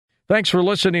Thanks for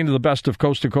listening to the Best of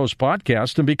Coast to Coast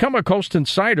podcast, and become a Coast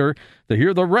Insider to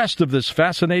hear the rest of this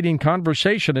fascinating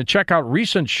conversation and check out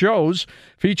recent shows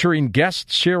featuring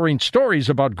guests sharing stories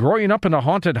about growing up in a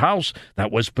haunted house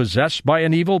that was possessed by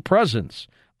an evil presence,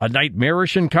 a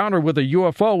nightmarish encounter with a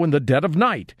UFO in the dead of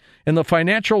night, and the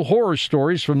financial horror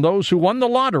stories from those who won the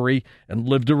lottery and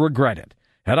lived to regret it.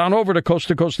 Head on over to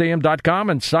coasttocoastam.com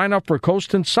and sign up for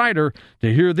Coast Insider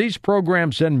to hear these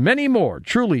programs and many more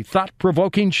truly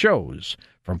thought-provoking shows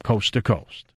from Coast to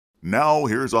Coast. Now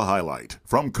here's a highlight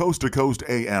from Coast to Coast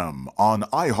AM on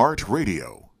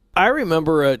iHeartRadio. I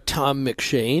remember Tom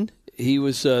McShane. He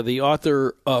was the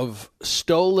author of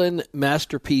Stolen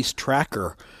Masterpiece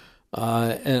Tracker.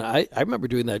 And I remember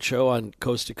doing that show on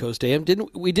Coast to Coast AM.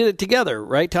 We did it together,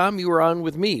 right, Tom? You were on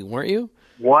with me, weren't you?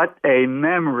 What a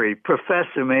memory.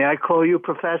 Professor, may I call you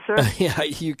Professor? Yeah,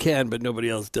 you can, but nobody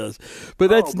else does.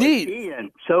 But that's neat.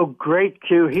 Ian, so great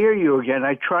to hear you again.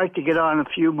 I tried to get on a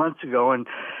few months ago, and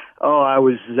I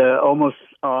was almost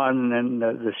on, and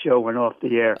the show went off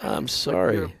the air. I'm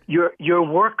sorry. Your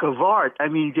work of art, I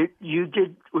mean,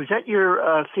 was that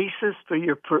your thesis for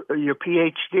your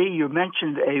PhD? You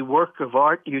mentioned a work of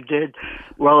art you did,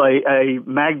 well, a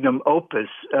magnum opus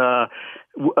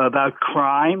about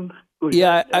crime.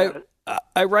 Yeah,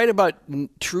 I write about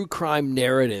true crime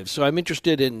narratives, so I'm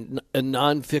interested in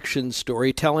nonfiction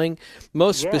storytelling,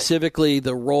 most specifically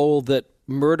the role that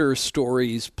murder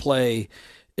stories play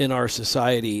in our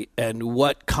society and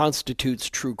what constitutes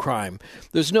true crime.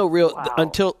 There's no real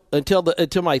until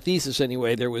my thesis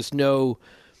anyway. There was no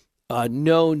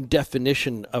known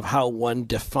definition of how one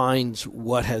defines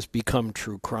what has become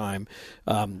true crime.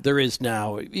 There is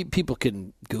now. People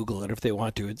can Google it if they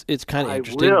want to. It's kind of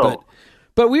interesting.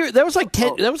 But that was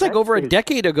like over a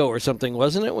decade ago or something,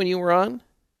 wasn't it, when you were on?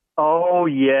 Oh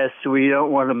yes, we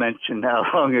don't want to mention how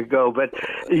long ago, but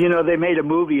they made a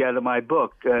movie out of my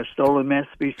book, Stolen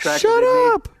Masterpiece Tracker. Shut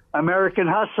up! American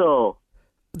Hustle.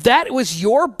 That was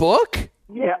your book?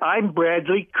 Yeah, I'm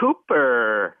Bradley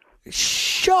Cooper.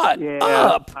 Shut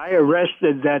up! I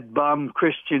arrested that bum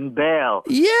Christian Bale.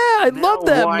 Yeah, I love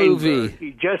that movie.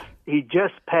 He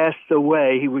just passed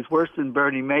away. He was worse than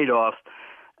Bernie Madoff.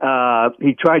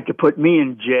 He tried to put me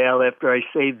in jail after I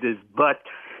saved his butt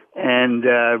and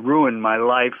ruined my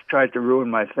life. Tried to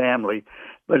ruin my family.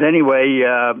 But anyway,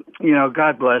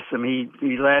 God bless him.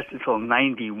 He lasted till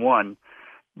 91.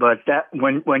 But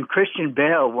when Christian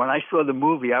Bale, when I saw the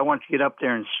movie, I wanted to get up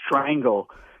there and strangle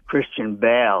Christian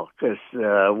Bale, because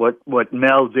what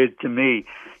Mel did to me,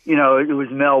 it was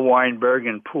Mel Weinberg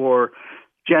and poor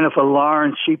Jennifer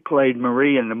Lawrence. She played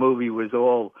Marie, and the movie was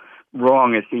all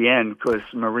wrong at the end because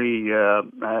Marie, I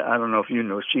don't know if you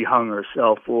know, she hung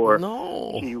herself, or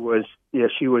she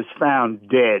was found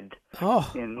dead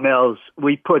in Mel's.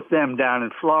 We put them down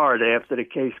in Florida after the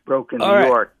case broke in New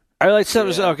York. All right,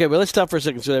 okay, but let's stop for a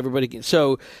second so everybody can.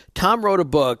 So Tom wrote a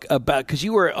book about, because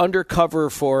you were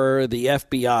undercover for the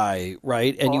FBI,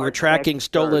 right? And you were tracking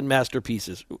stolen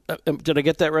masterpieces. Did I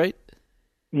get that right?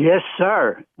 Yes,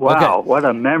 sir. Wow, okay. What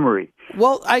a memory.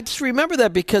 Well, I just remember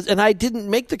that because, and I didn't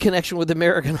make the connection with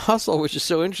American Hustle, which is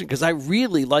so interesting because I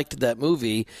really liked that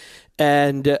movie.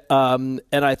 And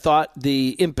I thought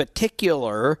in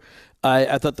particular,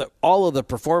 I thought that all of the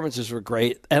performances were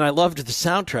great, and I loved the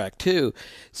soundtrack too.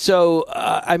 So,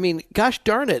 gosh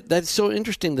darn it, that's so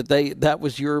interesting that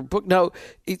was your book. Now,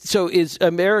 so is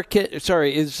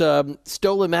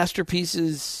Stolen Masterpiece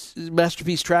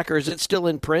Tracker? Is it still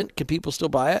in print? Can people still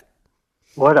buy it?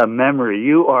 What a memory!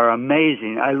 You are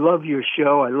amazing. I love your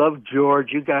show. I love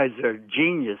George. You guys are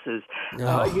geniuses.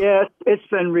 Yeah, it's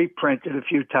been reprinted a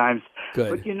few times.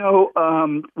 Good.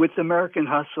 But with American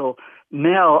Hustle,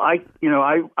 Mel, I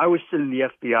was still in the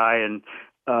FBI and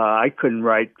I couldn't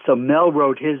write. So Mel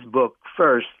wrote his book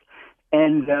first,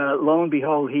 and lo and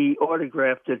behold, he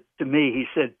autographed it to me. He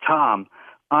said, "Tom,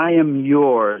 I am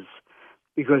yours,"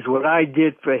 because what I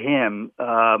did for him,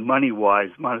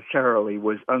 money-wise, monetarily,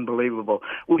 was unbelievable.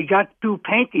 We got 2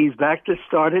 paintings back that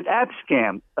started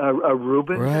Abscam, a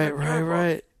Rubens.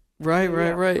 Right.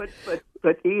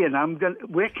 But Ian,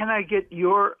 where can I get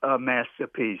your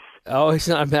masterpiece? Oh, it's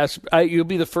not a masterpiece. You'll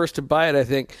be the first to buy it, I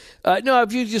think. No,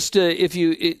 if you just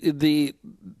the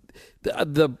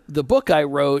book I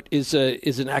wrote is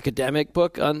an academic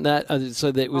book on that,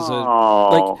 so that it was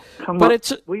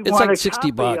it's like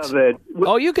 $60.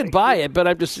 Oh, you can buy it, but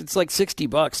it's like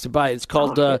 $60 to buy it. It's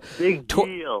called big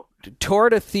deal.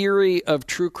 Toward a Theory of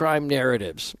True Crime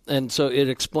Narratives, and so it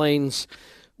explains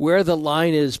where the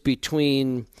line is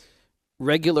between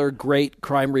regular great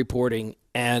crime reporting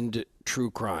and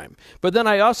true crime. But then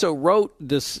I also wrote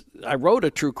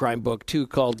a true crime book too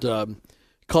called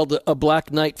called A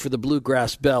Black Night for the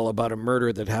Bluegrass Belle, about a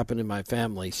murder that happened in my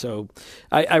family. So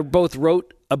I both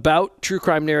wrote about true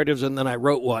crime narratives and then I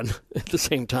wrote one at the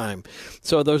same time.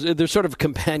 So they're sort of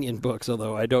companion books,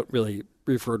 although I don't really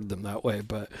refer to them that way.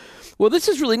 But well, this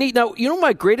is really neat. Now,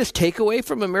 my greatest takeaway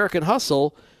from American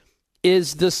Hustle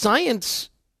is the science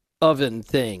oven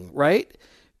thing, right?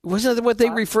 Wasn't that what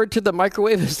they referred to the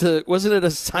microwave as? Wasn't it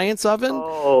a science oven?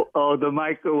 Oh, the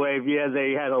microwave. Yeah,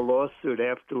 they had a lawsuit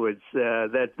afterwards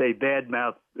that they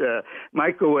badmouthed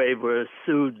microwave or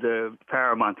sued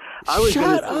Paramount. I was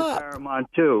going to sue Paramount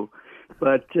too,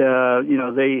 but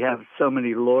they have so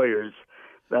many lawyers.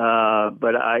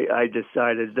 But I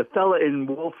decided the fella in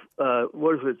Wolf, what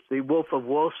was it? The Wolf of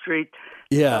Wall Street.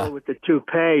 Yeah, with the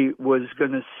toupee was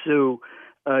going to sue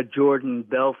Jordan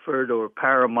Belfort or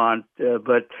Paramount,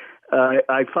 but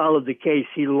I followed the case.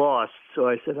 He lost, so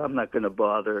I said I'm not going to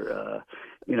bother,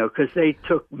 because they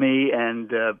took me, and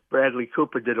Bradley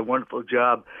Cooper did a wonderful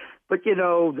job. But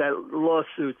that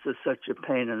lawsuits are such a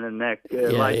pain in the neck.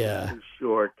 Life is too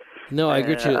short. No, I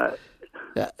agree with you.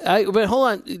 But hold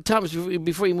on, Thomas,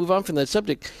 before you move on from that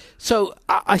subject. So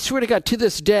I swear to God, to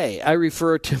this day, I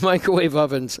refer to microwave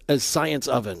ovens as science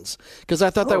ovens because I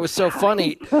thought that was so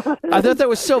funny. I thought that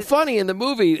was so funny in the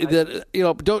movie that,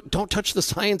 don't touch the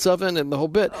science oven and the whole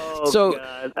bit.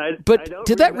 But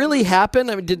did that really happen?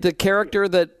 I mean, did the character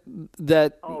that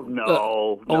Oh,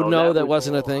 no. That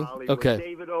wasn't a thing? Hollywood. Okay.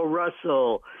 David O.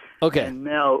 Russell. Okay. And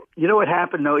Mel. You know what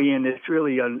happened, though, Ian? It's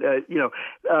really,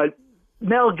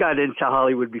 Mel got into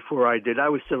Hollywood before I did. I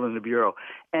was still in the Bureau.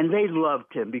 And they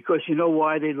loved him because you know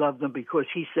why they loved him? Because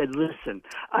he said, listen,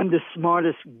 I'm the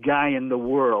smartest guy in the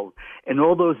world. And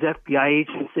all those FBI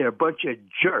agents, they're a bunch of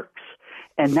jerks.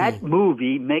 And that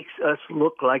movie makes us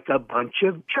look like a bunch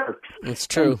of jerks. That's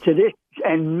true.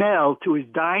 And Mel, to his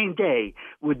dying day,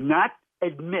 would not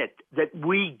admit that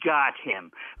we got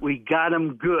him. We got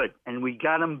him good and we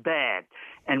got him bad.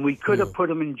 And we could have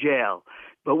put him in jail.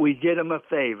 But we did him a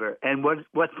favor. And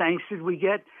what thanks did we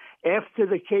get? After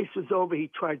the case was over, he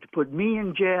tried to put me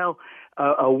in jail,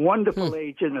 a wonderful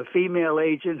agent, a female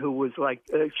agent who was like,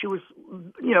 she was,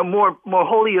 more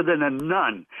holier than a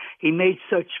nun. He made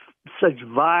such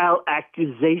vile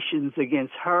accusations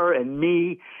against her and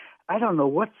me. I don't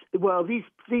know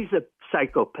these are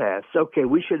psychopaths. Okay,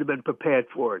 we should have been prepared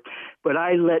for it. But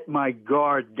I let my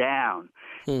guard down.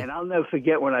 And I'll never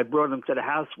forget when I brought him to the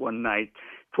house one night,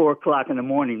 4:00 in the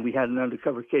morning. We had an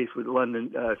undercover case with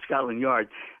London, Scotland Yard.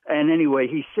 And anyway,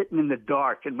 he's sitting in the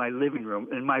dark in my living room.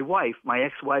 And my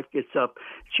ex-wife gets up.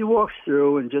 She walks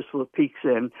through and just peeks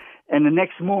in. And the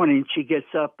next morning she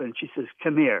gets up and she says,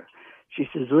 come here. She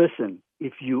says, listen,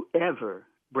 if you ever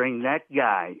bring that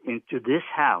guy into this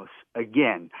house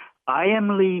again, I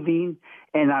am leaving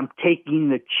and I'm taking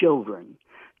the children.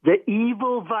 The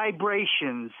evil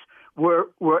vibrations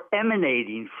were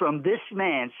emanating from this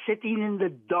man sitting in the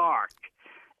dark.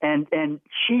 And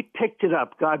she picked it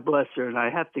up. God bless her. And I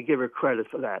have to give her credit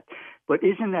for that. But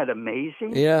isn't that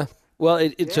amazing? Yeah. Well,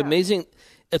 it's amazing.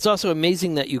 It's also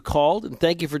amazing that you called, and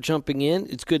thank you for jumping in.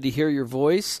 It's good to hear your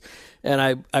voice.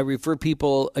 And I refer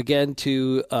people again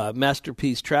to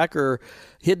Masterpiece Tracker,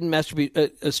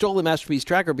 Stolen Masterpiece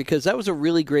Tracker, because that was a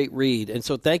really great read. And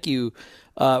so thank you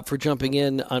for jumping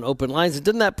in on Open Lines. And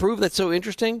didn't that prove that's so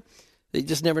interesting? You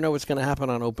just never know what's going to happen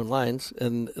on Open Lines,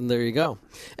 and there you go.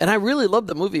 And I really loved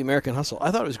the movie American Hustle.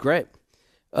 I thought it was great.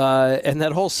 And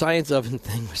that whole science oven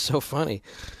thing was so funny.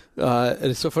 And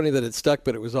it's so funny that it stuck,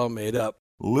 but it was all made up.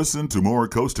 Listen to more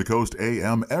Coast to Coast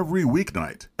AM every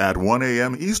weeknight at 1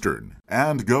 a.m. Eastern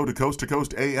and go to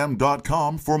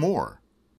coasttocoastam.com for more.